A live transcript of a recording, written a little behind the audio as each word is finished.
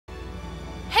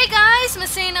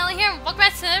guys, MasaeAnela here, and welcome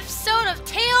back to another episode of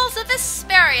Tales of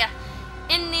Vesperia.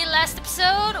 In the last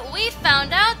episode, we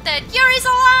found out that Yuri's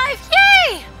alive!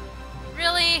 Yay!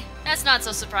 Really? That's not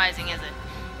so surprising, is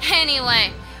it?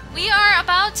 Anyway, we are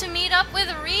about to meet up with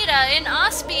Rita in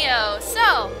Ospio,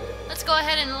 so let's go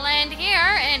ahead and land here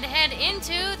and head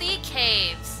into the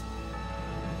caves.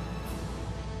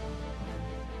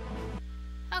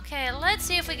 Okay, let's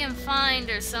see if we can find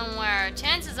her somewhere.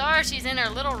 Chances are she's in her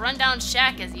little rundown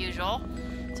shack as usual.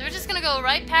 So we're just gonna go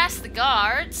right past the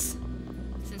guards,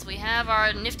 since we have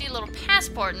our nifty little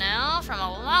passport now from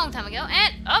a long time ago.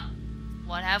 And, oh!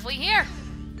 What have we here?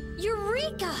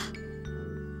 Eureka!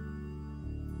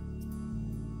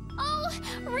 Oh,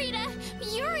 Rita,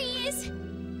 Yuri is...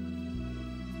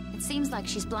 It seems like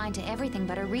she's blind to everything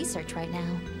but her research right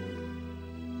now.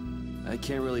 I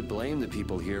can't really blame the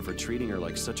people here for treating her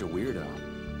like such a weirdo.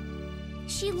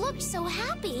 She looked so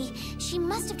happy. She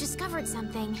must have discovered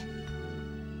something.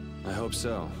 I hope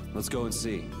so. Let's go and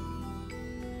see.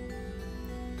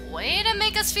 Way to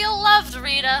make us feel loved,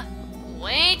 Rita.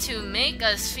 Way to make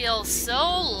us feel so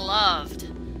loved.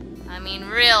 I mean,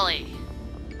 really.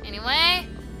 Anyway,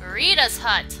 Rita's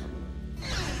hut.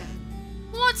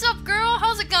 What's up, girl?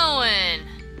 How's it going?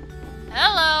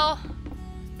 Hello.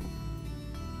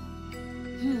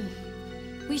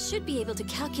 We should be able to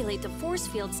calculate the force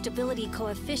field stability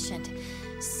coefficient.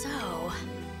 So...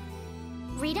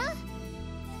 Rita?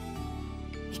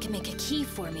 We can make a key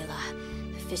formula.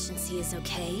 Efficiency is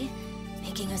okay.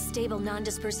 Making a stable,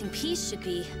 non-dispersing piece should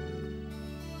be...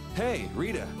 Hey,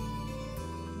 Rita!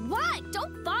 What?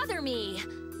 Don't bother me!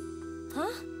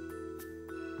 Huh?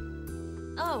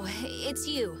 Oh, it's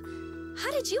you.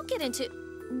 How did you get into...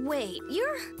 Wait,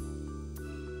 you're...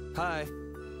 Hi.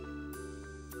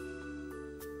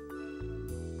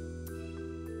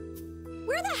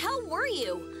 Where the hell were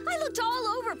you? I looked all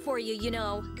over for you, you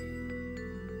know.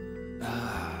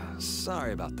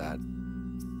 Sorry about that.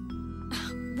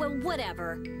 Well,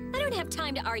 whatever. I don't have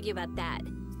time to argue about that.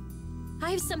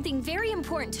 I have something very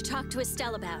important to talk to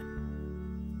Estelle about.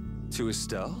 To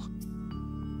Estelle?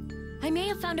 I may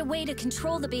have found a way to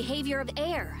control the behavior of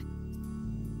air.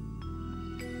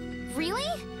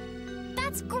 Really?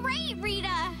 That's great,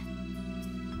 Rita!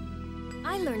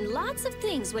 I learned lots of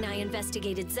things when I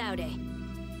investigated Zaude.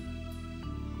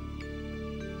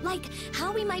 Like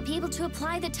how we might be able to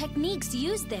apply the techniques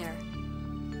used there.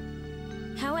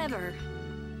 However...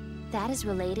 That is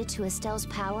related to Estelle's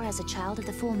power as a child of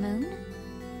the full moon?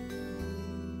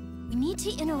 We need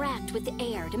to interact with the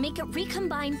air to make it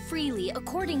recombine freely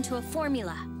according to a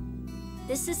formula.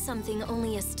 This is something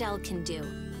only Estelle can do.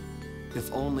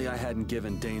 If only I hadn't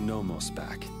given Dane Nomos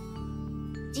back.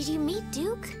 Did you meet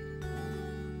Duke?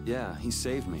 Yeah, he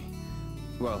saved me.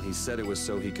 Well, he said it was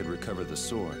so he could recover the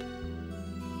sword.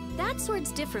 That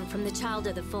sword's different from the Child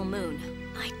of the Full Moon.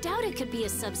 I doubt it could be a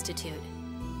substitute.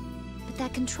 But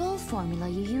that control formula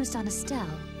you used on Estelle,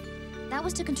 that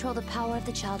was to control the power of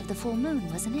the Child of the Full Moon,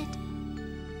 wasn't it?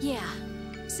 Yeah.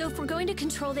 So if we're going to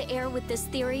control the air with this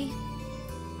theory,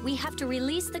 we have to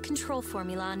release the control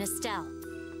formula on Estelle.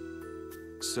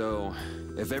 So,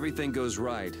 if everything goes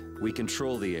right, we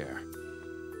control the air.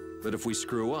 But if we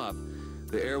screw up,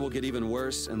 the air will get even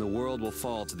worse and the world will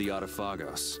fall to the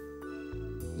Autophagos.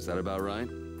 Is that about right?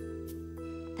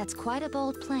 That's quite a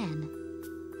bold plan.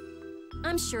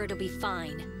 I'm sure it'll be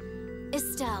fine.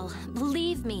 Estelle,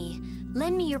 believe me.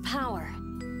 Lend me your power.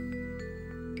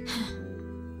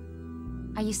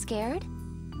 Are you scared?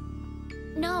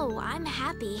 No, I'm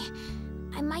happy.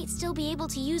 I might still be able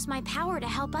to use my power to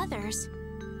help others.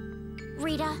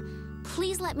 Rita,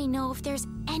 please let me know if there's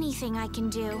anything I can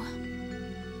do.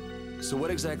 So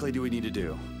what exactly do we need to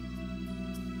do?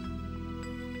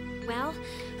 Well,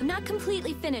 I'm not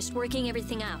completely finished working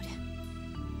everything out.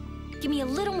 Give me a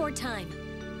little more time.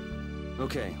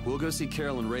 Okay, we'll go see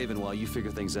Karol and Raven while you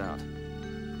figure things out.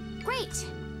 Great!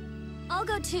 I'll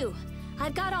go too.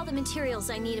 I've got all the materials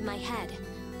I need in my head.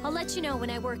 I'll let you know when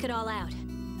I work it all out.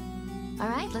 All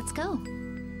right, let's go.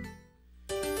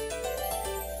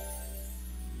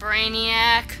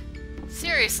 Brainiac.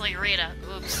 Seriously, Rita.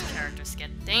 Oops, character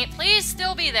skip. Dang it, please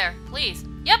still be there. Please.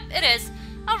 Yep, it is.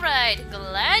 Alright,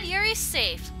 glad Yuri's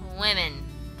safe. Women.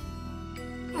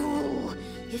 Ooh,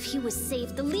 if he was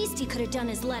safe, the least he could have done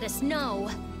is let us know.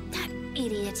 That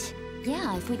idiot.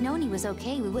 Yeah, if we'd known he was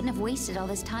okay, we wouldn't have wasted all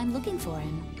this time looking for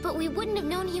him. But we wouldn't have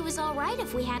known he was alright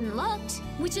if we hadn't looked.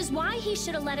 Which is why he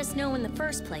should have let us know in the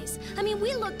first place. I mean,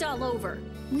 we looked all over.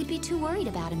 We'd be too worried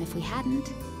about him if we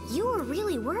hadn't. You were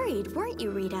really worried, weren't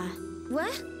you, Rita?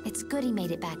 What? It's good he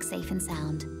made it back safe and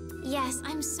sound. Yes,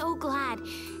 I'm so glad.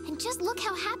 And just look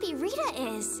how happy Rita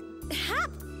is.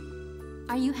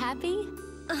 Are you happy?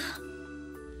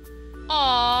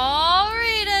 Aww,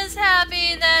 Rita's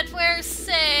happy that we're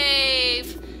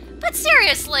safe. But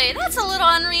seriously, that's a little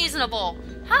unreasonable.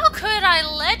 How could I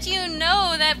let you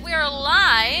know that we're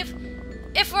alive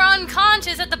if we're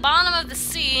unconscious at the bottom of the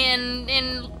sea in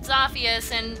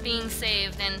Zaphias and being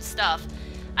saved and stuff?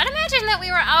 I'd imagine that we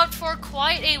were out for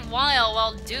quite a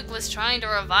while Duke was trying to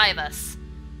revive us.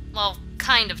 Well,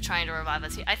 kind of trying to revive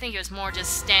us. I think he was more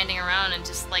just standing around and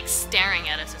just like staring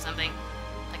at us or something.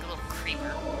 Like a little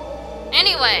creeper.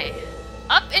 Anyway,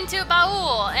 up into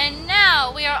Baul, and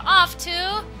now we are off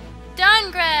to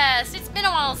Dahngrest. It's been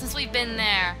a while since we've been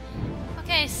there.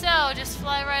 Okay, so just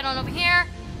fly right on over here.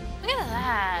 Look at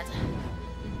that.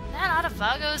 That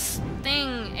Autophagos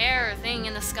thing, air thing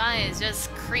in the sky is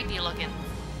just creepy looking.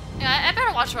 Yeah, I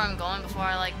better watch where I'm going before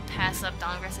I like pass up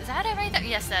Dahngrest. Is that it right there?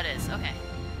 Yes, that is. Okay.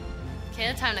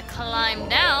 Okay, time to climb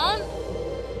down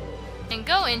and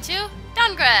go into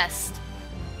Dahngrest.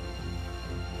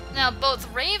 Now,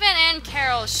 both Raven and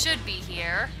Karol should be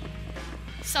here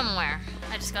somewhere.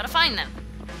 I just gotta find them.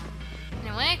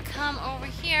 Anyway, come over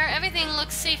here. Everything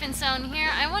looks safe and sound here.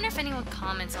 I wonder if anyone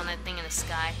comments on that thing in the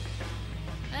sky.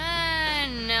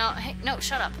 No. Hey, no,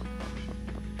 shut up.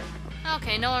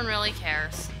 Okay, no one really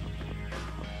cares.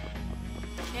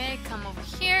 Okay, come over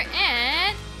here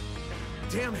and...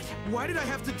 Damn it! Why did I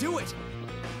have to do it?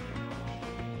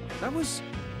 That was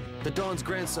the Dawn's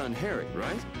grandson, Harry,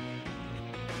 right?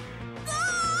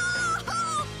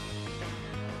 Oh!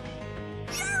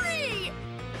 Yuri!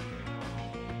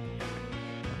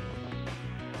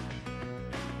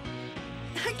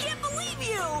 I can't believe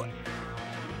you!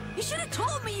 You should have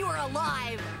told me you were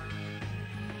alive!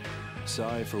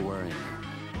 Sorry for worrying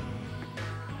you.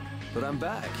 But I'm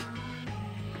back.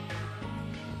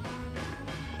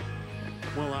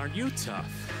 Well, aren't you tough?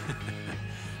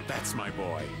 That's my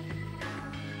boy.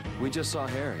 We just saw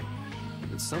Harry.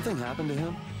 Did something happen to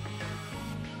him?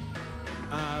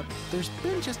 There's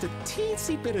been just a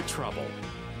teensy bit of trouble.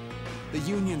 The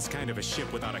Union's kind of a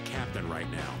ship without a captain right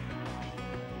now.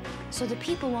 So the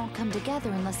people won't come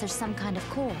together unless there's some kind of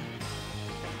core.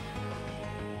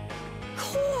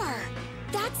 Core!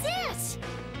 That's it!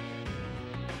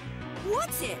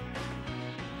 What's it?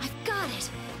 I've got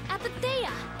it!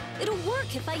 Apatheia! It'll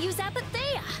work if I use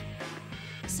Apatheia!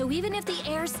 So even if the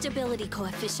air stability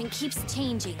coefficient keeps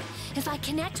changing, if I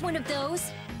connect one of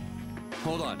those...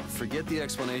 Hold on, forget the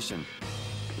explanation.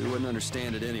 We wouldn't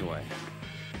understand it anyway.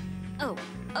 Oh,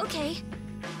 okay.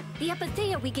 The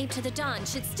Apatheia we gave to the Dawn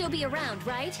should still be around,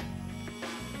 right?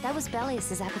 That was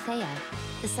Belius's Apatheia,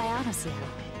 the cyanoseal.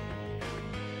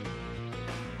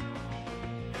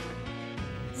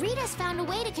 Rita's found a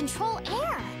way to control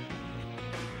air!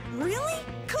 Really?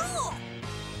 Cool!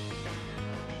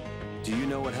 Do you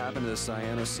know what happened to the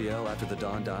cyanoseal after the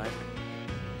Dawn died?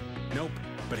 Nope,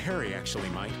 but Harry actually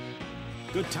might.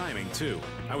 Good timing, too.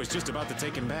 I was just about to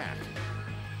take him back.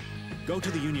 Go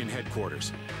to the Union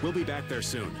headquarters. We'll be back there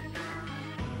soon.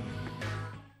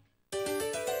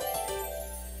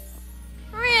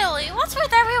 Really? What's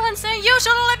with everyone saying you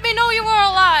should have let me know you were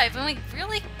alive? And we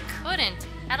really couldn't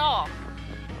at all.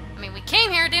 I mean, we came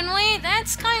here, didn't we?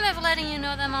 That's kind of letting you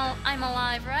know that I'm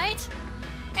alive, right?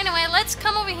 Anyway, let's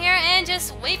come over here and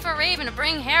just wait for Raven to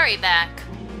bring Harry back.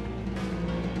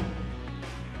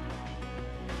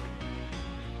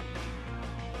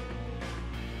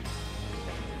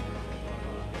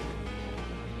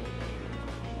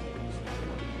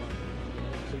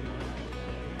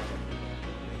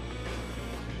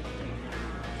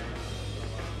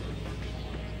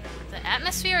 The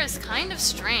atmosphere is kind of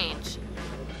strange.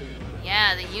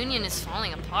 Yeah, the Union is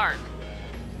falling apart.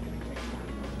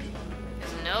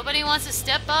 Because nobody wants to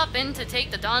step in and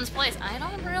take the Dawn's place. I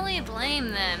don't really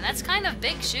blame them. That's kind of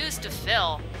big shoes to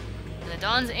fill. And the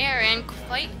Dawn's heir ain't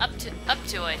quite up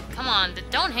to it. Come on,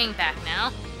 don't hang back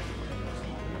now.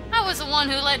 I was the one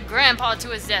who led Grandpa to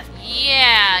his death.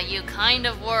 Yeah, you kind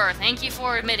of were. Thank you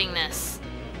for admitting this.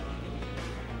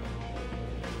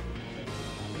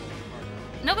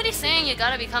 Nobody's saying you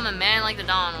gotta become a man like the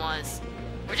Dawn was.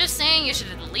 We're just saying you should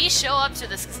at least show up to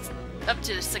the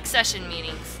succession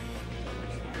meetings.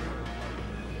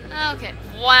 Okay.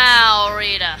 Wow,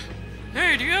 Rita.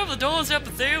 Hey, do you have the Dawn's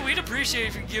Apatheia? We'd appreciate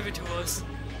if you give it to us.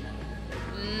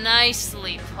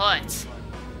 Nicely put.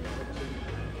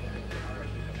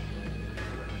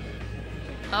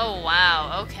 Oh,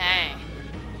 wow. Okay.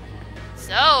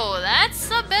 So,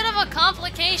 that's a bit of a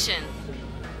complication.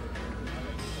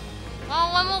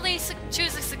 Well, when will they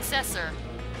choose a successor?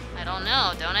 I don't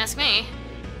know. Don't ask me.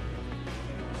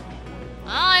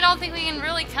 Well, I don't think we can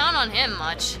really count on him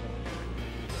much.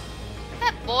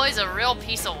 That boy's a real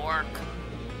piece of work.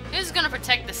 Who's gonna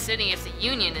protect the city if the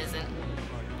Union isn't?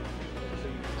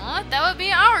 What? That would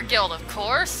be our guild, of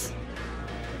course.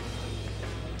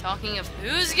 Talking of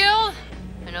whose guild?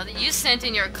 I know that you sent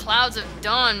in your Clouds of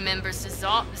Dawn members to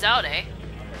Zaude.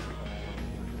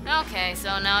 Okay,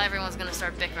 so now everyone's gonna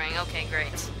start bickering. Okay,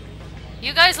 great.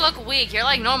 You guys look weak. You're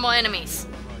like normal enemies.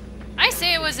 I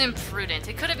say it was imprudent.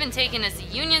 It could have been taken as the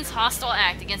Union's hostile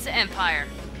act against the Empire.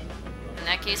 In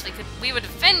that case, we would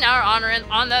defend our honor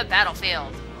on the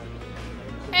battlefield.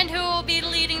 And who will be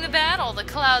leading the battle? The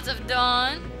Clouds of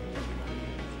Dawn?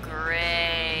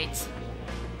 Great.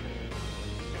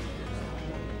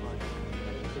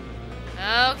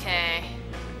 Okay.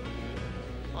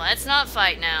 Let's not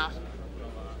fight now.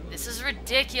 This is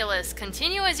ridiculous.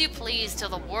 Continue as you please till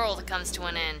the world comes to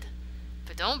an end.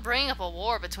 But don't bring up a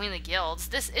war between the guilds.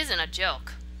 This isn't a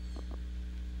joke.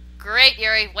 Great,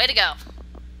 Yuri. Way to go.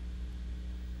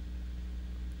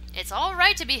 It's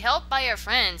alright to be helped by your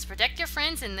friends. Protect your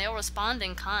friends and they'll respond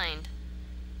in kind.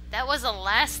 That was the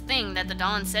last thing that the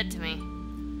Dawn said to me.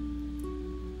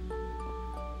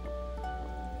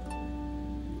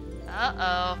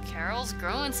 Uh-oh. Karol's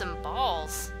growing some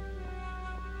balls.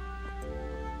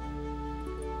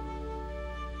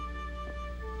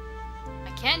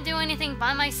 I can't do anything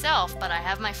by myself, but I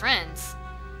have my friends.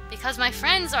 Because my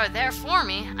friends are there for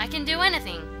me, I can do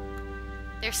anything.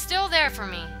 They're still there for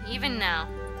me, even now.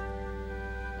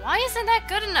 Why isn't that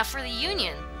good enough for the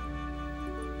Union?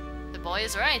 The boy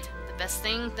is right. The best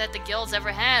thing that the guilds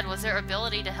ever had was their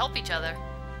ability to help each other.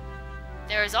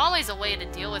 There is always a way to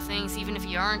deal with things even if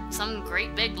you aren't some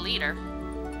great big leader.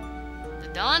 The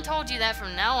Dawn told you that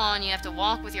from now on you have to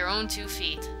walk with your own 2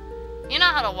 feet. You know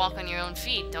how to walk on your own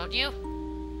feet, don't you?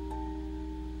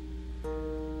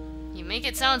 You make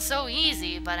it sound so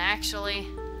easy, but actually...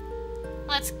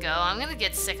 Let's go. I'm gonna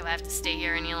get sick if I have to stay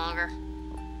here any longer.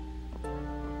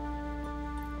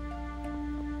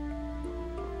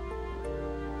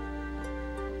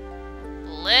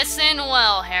 Listen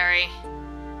well, Harry.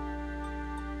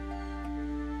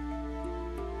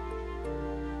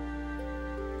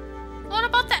 What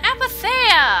about the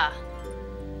Apatheia?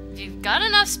 If you've got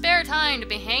enough spare time to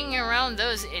be hanging around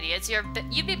those idiots,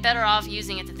 you'd be better off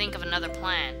using it to think of another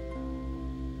plan.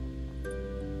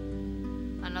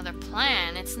 Another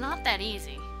plan? It's not that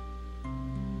easy.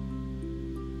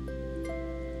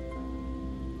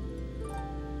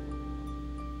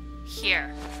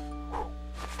 Here.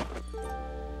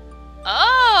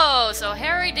 Oh, so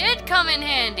Harry did come in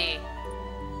handy.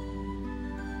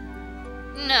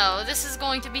 No, this is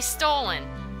going to be stolen.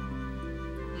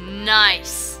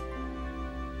 Nice.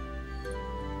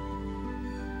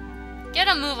 Get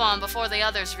a move on before the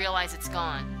others realize it's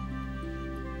gone.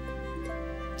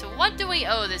 To what do we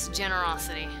owe this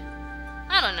generosity?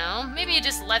 I don't know. Maybe it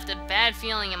just left a bad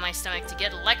feeling in my stomach to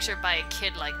get lectured by a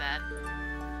kid like that.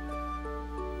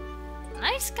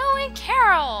 Nice going,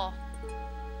 Karol!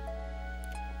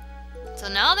 So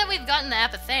now that we've gotten the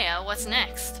Apatheia, what's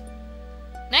next?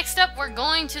 Next up, we're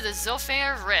going to the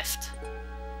Zofeir Rift.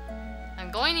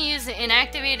 I'm going to use the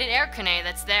inactivated air cannet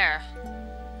that's there.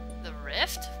 The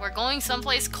Rift? We're going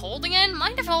someplace cold again?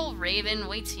 Mind if old Raven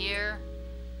waits here?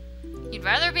 You'd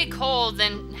rather be cold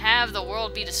than have the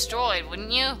world be destroyed,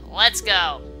 wouldn't you? Let's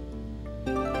go!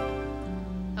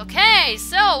 Okay,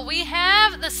 so we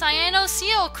have the Cyano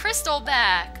Seal crystal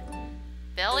back.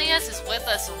 Belias is with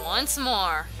us once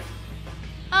more.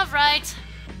 Alright,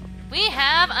 we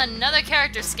have another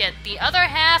character skit, the other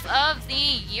half of the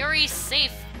Yuri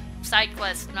Safe side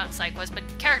quest, not side quest, but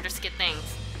character skit things.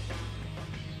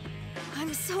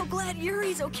 I'm so glad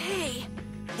Yuri's okay.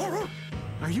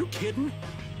 Are you kidding?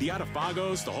 The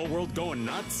Atafagos, the whole world going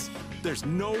nuts? There's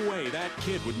no way that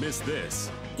kid would miss this.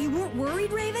 You weren't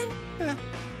worried, Raven?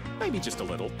 Maybe just a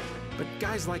little. But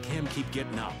guys like him keep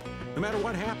getting up, no matter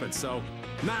what happens, so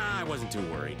nah, I wasn't too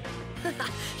worried.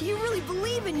 You really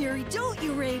believe in Yuri, don't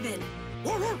you, Raven?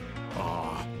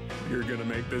 Aw, you're gonna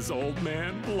make this old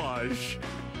man blush.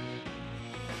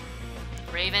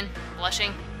 Raven,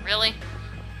 blushing, really?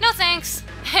 No thanks.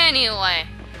 Anyway.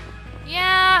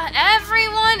 Yeah,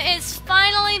 everyone is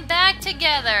finally back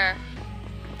together.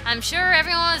 I'm sure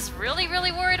everyone was really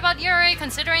worried about Yuri,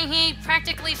 considering he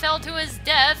practically fell to his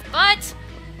death, but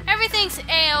everything's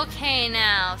a-okay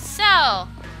now. So,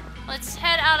 let's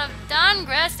head out of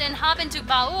Dahngrest and hop into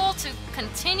Baul to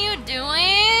continue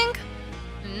doing...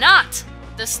 not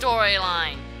the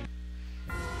storyline.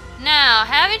 Now,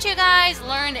 haven't you guys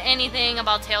learned anything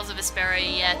about Tales of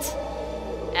Vesperia yet?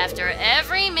 After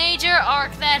every major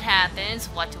arc that happens,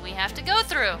 what do we have to go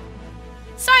through?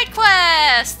 Side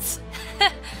quests!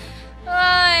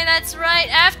 That's right,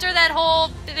 after that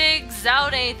whole big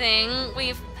Zaude thing,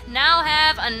 we've now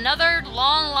have another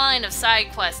long line of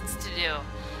side quests to do.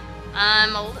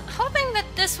 I'm hoping that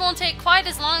this won't take quite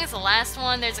as long as the last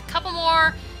one. There's a couple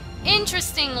more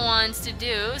interesting ones to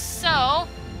do, so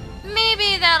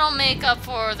maybe that'll make up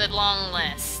for the long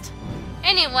list.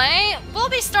 Anyway, we'll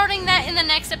be starting that in the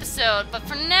next episode, but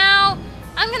for now,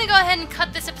 I'm gonna go ahead and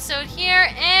cut this episode here,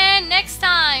 and next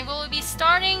time we'll be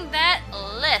starting that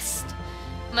list.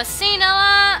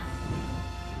 MasaeAnela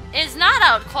is not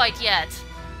out quite yet.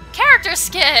 Character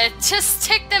skit, just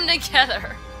stick them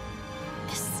together.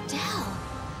 Estelle,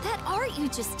 that art you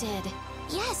just did.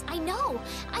 Yes, I know.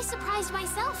 I surprised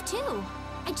myself, too.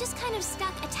 I just kind of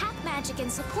stuck attack magic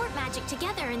and support magic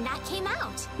together and that came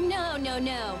out. No, no,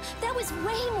 no. That was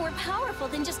way more powerful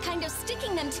than just kind of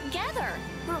sticking them together.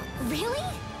 Really?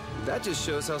 That just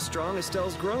shows how strong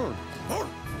Estelle's grown.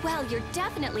 Well, you're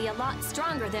definitely a lot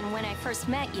stronger than when I first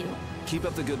met you. Keep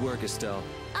up the good work, Estelle.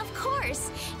 Of course.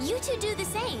 You two do the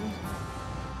same.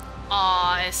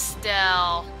 Aw,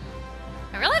 Estelle.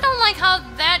 I really don't like how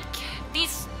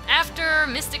these after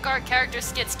Mystic Art character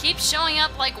skits keep showing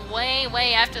up like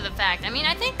way after the fact. I mean,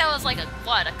 I think that was like a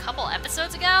couple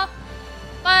episodes ago?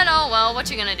 But oh well, what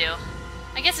you gonna do?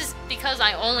 I guess it's because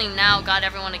I only now got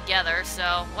everyone together,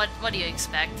 so what do you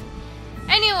expect?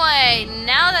 Anyway,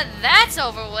 now that that's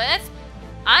over with,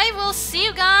 I will see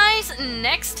you guys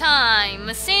next time.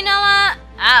 MasaeAnela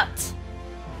out.